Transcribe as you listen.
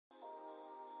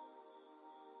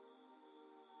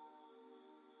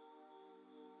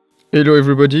Hello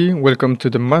everybody, welcome to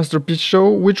the MasterPiece show,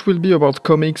 which will be about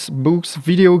comics, books,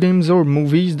 video games or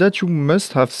movies that you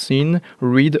must have seen,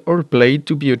 read or played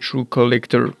to be a true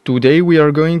collector. Today we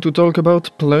are going to talk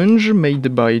about Plunge,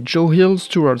 made by Joe Hill,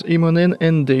 Stuart Immonen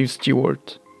and Dave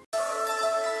Stewart.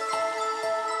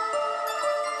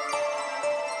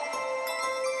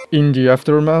 In the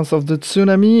aftermath of the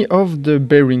tsunami of the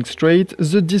Bering Strait,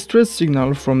 the distress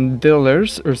signal from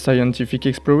Delers, a scientific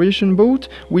exploration boat,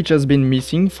 which has been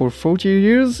missing for 40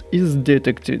 years, is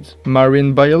detected.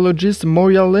 Marine biologist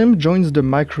Moria Lem joins the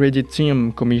MacReady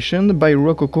team, commissioned by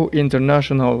Rococo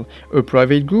International, a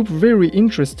private group very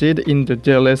interested in the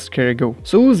Delers cargo.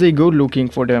 So they go looking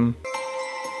for them.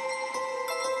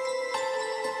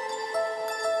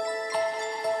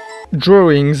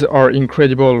 Drawings are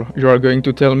incredible. You are going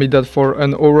to tell me that for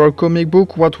an horror comic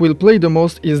book what will play the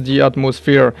most is the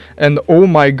atmosphere, and oh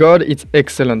my god, it's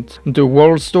excellent. The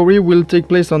world story will take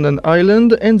place on an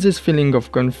island and this feeling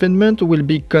of confinement will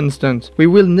be constant. We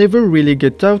will never really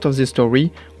get out of this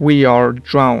story, we are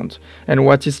drowned. And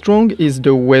what is strong is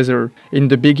the weather. In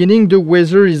the beginning the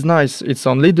weather is nice, it's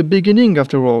only the beginning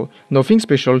after all, nothing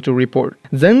special to report.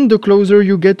 Then the closer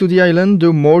you get to the island,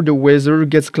 the more the weather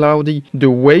gets cloudy, the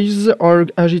waves are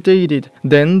agitated,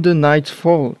 then the night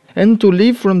falls. And to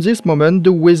live from this moment,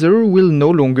 the weather will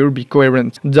no longer be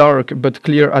coherent. Dark but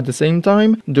clear at the same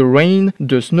time, the rain,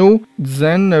 the snow,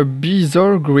 then a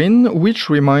bizarre green which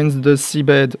reminds the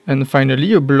seabed, and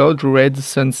finally a blood red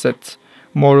sunset.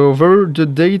 Moreover, the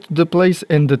date, the place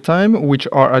and the time, which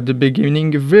are at the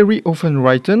beginning very often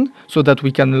written, so that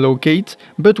we can locate,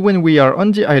 but when we are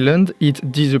on the island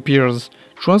it disappears.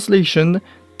 Translation: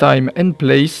 time and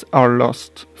place are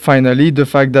lost. Finally, the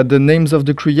fact that the names of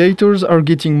the creators are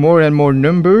getting more and more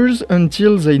numbers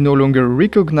until they no longer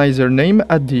recognize their name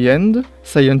at the end.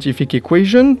 Scientific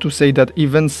equation to say that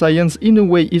even science in a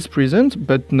way is present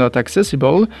but not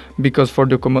accessible, because for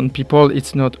the common people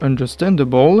it's not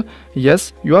understandable.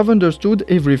 Yes, you have understood,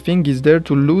 everything is there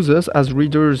to lose us as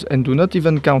readers, and do not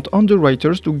even count on the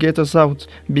writers to get us out,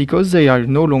 because they are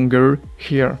no longer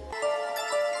here.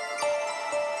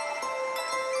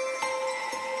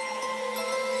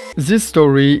 This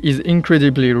story is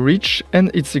incredibly rich and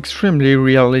it's extremely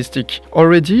realistic.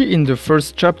 Already in the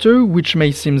first chapter, which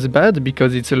may seem bad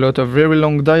because it's a lot of very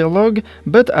long dialogue,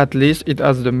 but at least it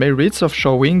has the merits of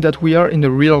showing that we are in a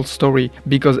real story,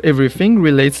 because everything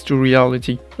relates to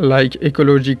reality. Like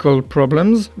ecological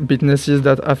problems, businesses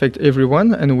that affect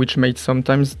everyone and which may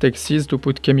sometimes take seeds to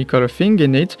put chemical thing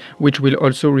in it, which will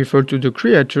also refer to the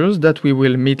creatures that we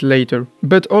will meet later.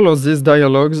 But all of these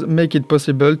dialogues make it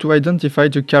possible to identify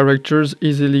the characters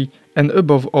easily, and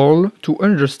above all, to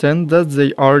understand that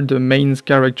they are the main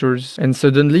characters, and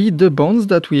suddenly the bonds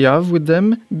that we have with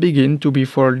them begin to be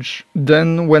forged.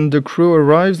 Then, when the crew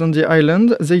arrives on the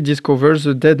island, they discover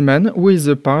the dead man who is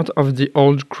a part of the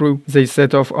old crew. They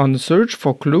set off on search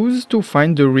for clues to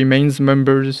find the remains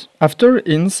members. After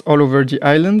hints all over the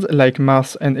island, like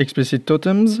maps and explicit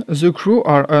totems, the crew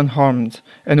are unharmed,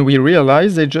 and we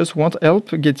realize they just want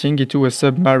help getting into a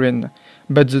submarine.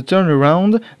 But the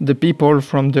turnaround, the people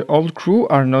from the old crew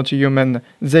are not human,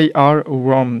 they are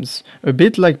worms, a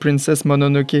bit like Princess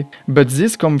Mononoke. But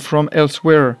these come from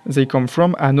elsewhere, they come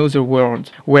from another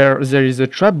world, where there is a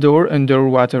trapdoor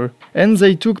underwater. And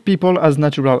they took people as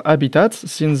natural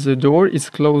habitats since the door is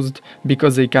closed,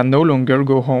 because they can no longer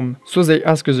go home. So they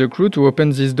ask the crew to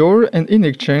open this door, and in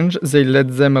exchange they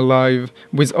let them alive,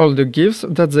 with all the gifts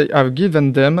that they have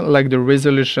given them, like the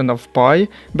resolution of pi,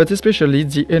 but especially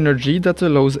the energy that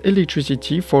allows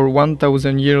electricity for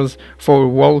 1000 years for a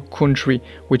whole country,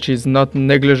 which is not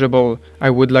negligible. I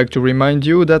would like to remind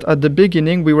you that at the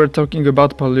beginning we were talking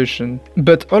about pollution.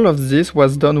 But all of this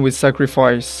was done with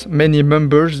sacrifice. Many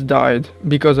members died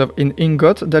because of an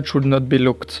ingot that should not be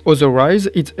looked. Otherwise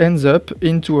it ends up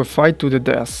into a fight to the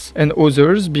death, and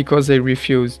others because they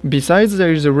refused. Besides,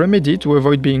 there is a remedy to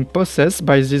avoid being possessed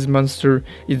by this monster.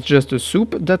 It's just a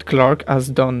soup that Clark has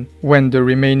done. When the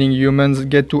remaining humans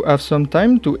get to have some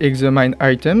time to examine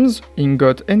items,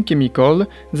 ingot and chemical,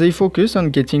 they focus on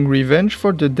getting revenge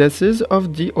for the deaths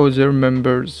of the other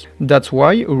members. That's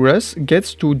why Russ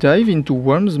gets to dive into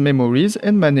Worm's memories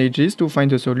and manages to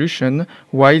find a solution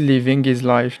while living his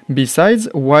life. Besides,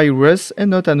 why Russ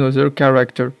and not another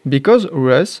character? Because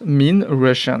Russ means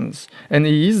Russians, and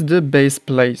he is the best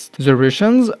placed. The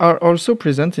Russians are also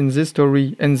present in this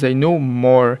story, and they know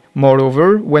more.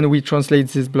 Moreover, when we translate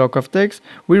this block of text,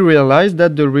 we realize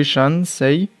that the Russians one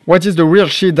say, "What is the real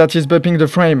shit that is bumping the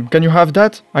frame? Can you have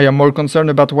that? I am more concerned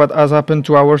about what has happened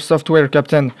to our software,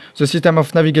 Captain. The system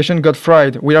of navigation got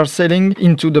fried. We are sailing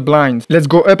into the blind. Let's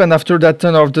go up and after that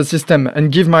turn off the system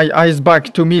and give my eyes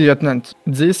back to me, Lieutenant."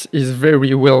 This is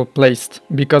very well placed,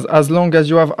 because as long as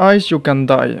you have eyes you can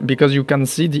die, because you can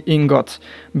see the ingot.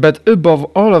 But above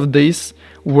all of this,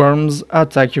 worms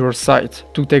attack your sight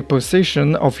to take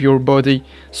possession of your body,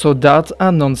 so that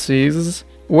announces,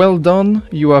 "Well done,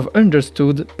 you have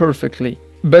understood perfectly."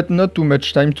 But not too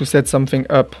much time to set something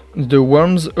up. The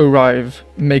worms arrive,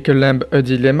 make a lamb a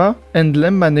dilemma, and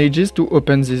lamb manages to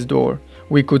open this door.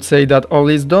 We could say that all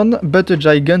is done, but a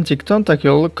gigantic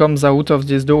tentacle comes out of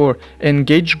this door, and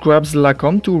Gage grabs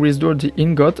Lacombe to restore the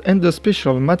ingot and the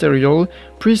special material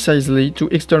precisely to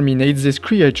exterminate this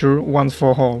creature once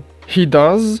for all. He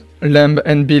does. Lamb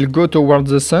and Bill go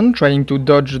towards the sun trying to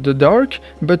dodge the dark,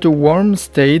 but a worm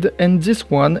stayed and this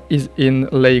one is in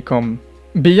Lacombe.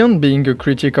 Beyond being a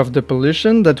critique of the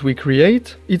pollution that we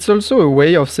create, it's also a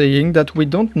way of saying that we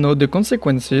don't know the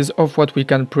consequences of what we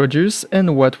can produce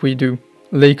and what we do.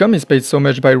 Lacombe is paid so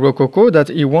much by Rococo that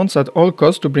he wants at all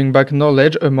costs to bring back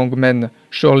knowledge among men,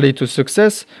 surely to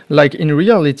success, like in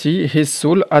reality his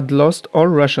soul had lost all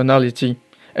rationality.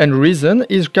 And reason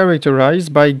is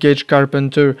characterized by Gage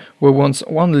Carpenter, who wants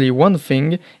only one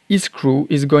thing: his crew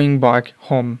is going back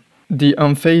home. The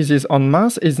emphasis on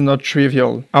mass is not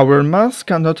trivial. Our mass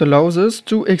cannot allow us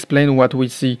to explain what we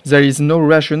see. There is no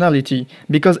rationality,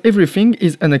 because everything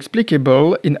is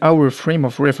inexplicable in our frame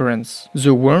of reference.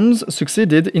 The worms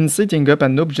succeeded in setting up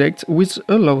an object which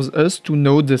allows us to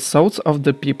know the thoughts of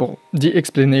the people. The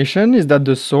explanation is that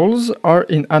the souls are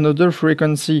in another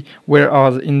frequency,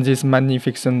 whereas in this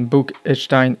magnificent book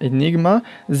Einstein Enigma,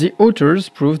 the authors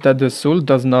prove that the soul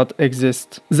does not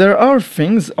exist. There are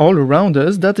things all around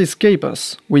us that escape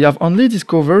us. We have only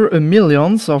discovered a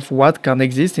millions of what can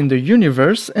exist in the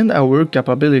universe and our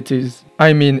capabilities.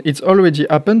 I mean, it's already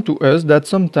happened to us that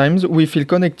sometimes we feel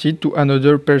connected to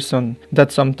another person,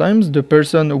 that sometimes the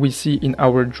person we see in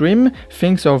our dream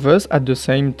thinks of us at the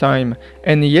same time,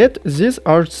 and yet these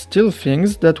are still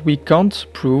things that we can't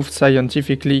prove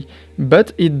scientifically,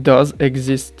 but it does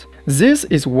exist. This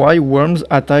is why worms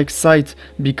attack sight,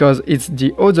 because it's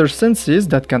the other senses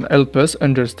that can help us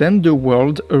understand the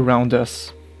world around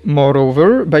us.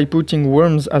 Moreover, by putting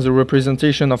worms as a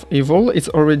representation of evil, it's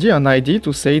already an idea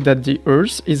to say that the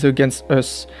earth is against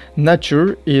us.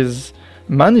 Nature is.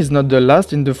 Man is not the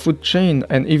last in the food chain,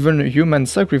 and even human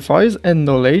sacrifice and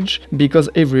knowledge, because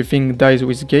everything dies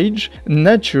with Gage,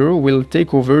 nature will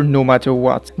take over no matter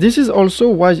what. This is also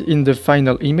why in the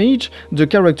final image, the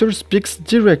character speaks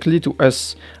directly to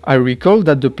us. I recall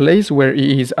that the place where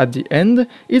he is at the end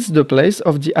is the place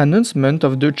of the announcement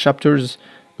of the chapters,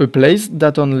 a place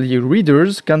that only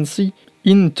readers can see.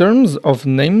 In terms of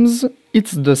names,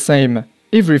 it's the same.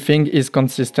 Everything is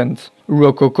consistent.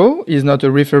 Rococo is not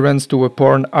a reference to a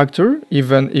porn actor,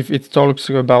 even if it talks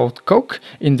about cock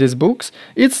in these books.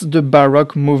 It's the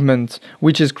Baroque movement,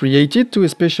 which is created to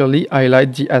especially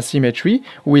highlight the asymmetry,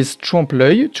 with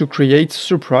trompe-l'œil to create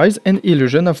surprise and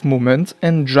illusion of movement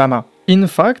and drama. In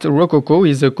fact, Rococo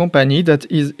is a company that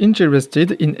is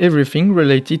interested in everything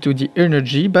related to the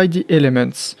energy by the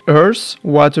elements: earth,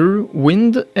 water,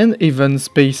 wind, and even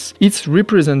space. It's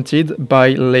represented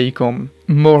by Lacombe.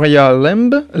 Moria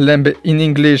lamb. Lamb in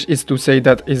English is to say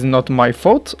that is not my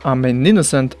fault, I'm an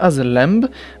innocent as a lamb.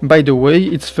 By the way,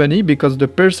 it's funny because the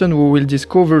person who will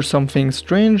discover something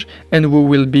strange and who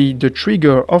will be the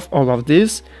trigger of all of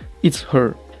this, it's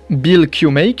her. Bill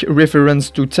Cumake, reference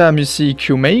to Tamusi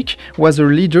Cumake, was a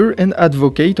leader and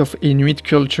advocate of Inuit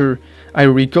culture. I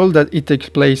recall that it takes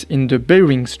place in the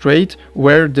Bering Strait,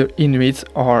 where the Inuits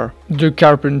are. The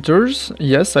Carpenters,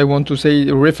 yes, I want to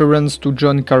say reference to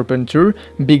John Carpenter,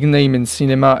 big name in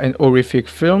cinema and horrific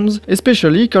films,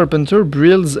 especially Carpenter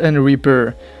builds and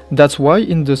repair. That's why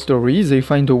in the story they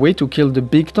find a way to kill the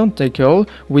big tentacle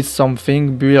with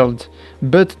something built.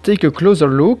 But take a closer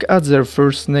look at their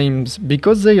first names,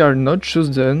 because they are not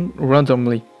chosen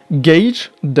randomly.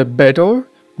 Gage, the better,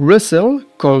 Russell,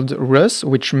 called Russ,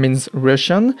 which means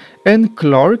Russian, and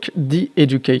Clark, the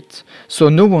educate. So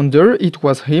no wonder it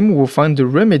was him who found the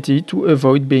remedy to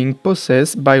avoid being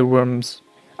possessed by worms.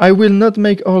 I will not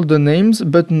make all the names,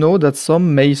 but know that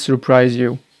some may surprise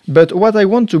you. But what I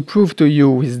want to prove to you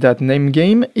with that name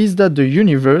game is that the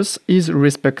universe is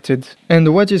respected.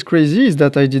 And what is crazy is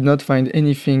that I did not find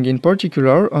anything in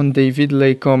particular on David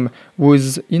Lacombe, who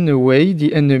is in a way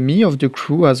the enemy of the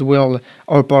crew as well,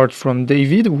 apart from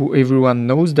David, who everyone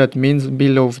knows that means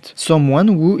beloved, someone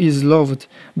who is loved,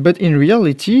 but in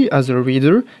reality, as a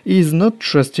reader, he is not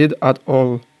trusted at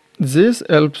all. This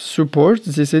helps support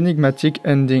this enigmatic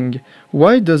ending.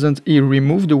 Why doesn't he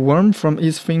remove the worm from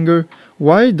his finger?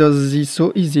 Why does he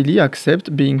so easily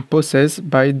accept being possessed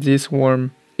by this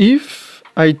worm? If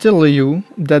I tell you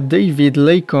that David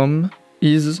Lacombe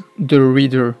is the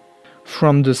reader.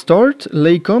 From the start,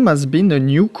 Lacombe has been a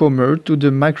newcomer to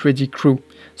the Macready crew,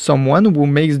 someone who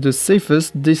makes the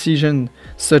safest decision,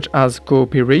 such as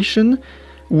cooperation,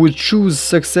 would choose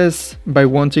success by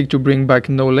wanting to bring back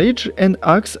knowledge and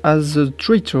acts as a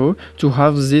traitor to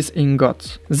have this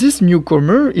ingot. This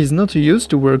newcomer is not used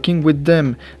to working with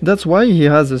them, that's why he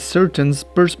has a certain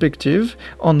perspective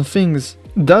on things.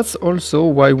 That's also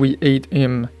why we hate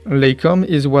him. Lacombe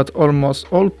is what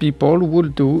almost all people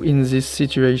would do in this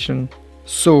situation.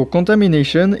 So,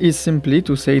 contamination is simply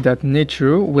to say that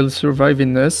nature will survive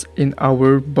in us, in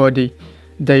our body.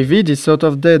 David is sort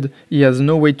of dead, he has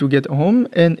no way to get home,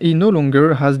 and he no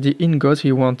longer has the ingot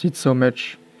he wanted so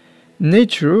much.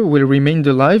 Nature will remain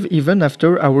alive even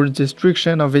after our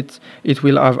destruction of it. It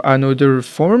will have another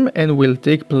form and will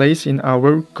take place in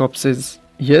our corpses.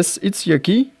 Yes, it's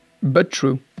yucky, but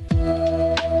true.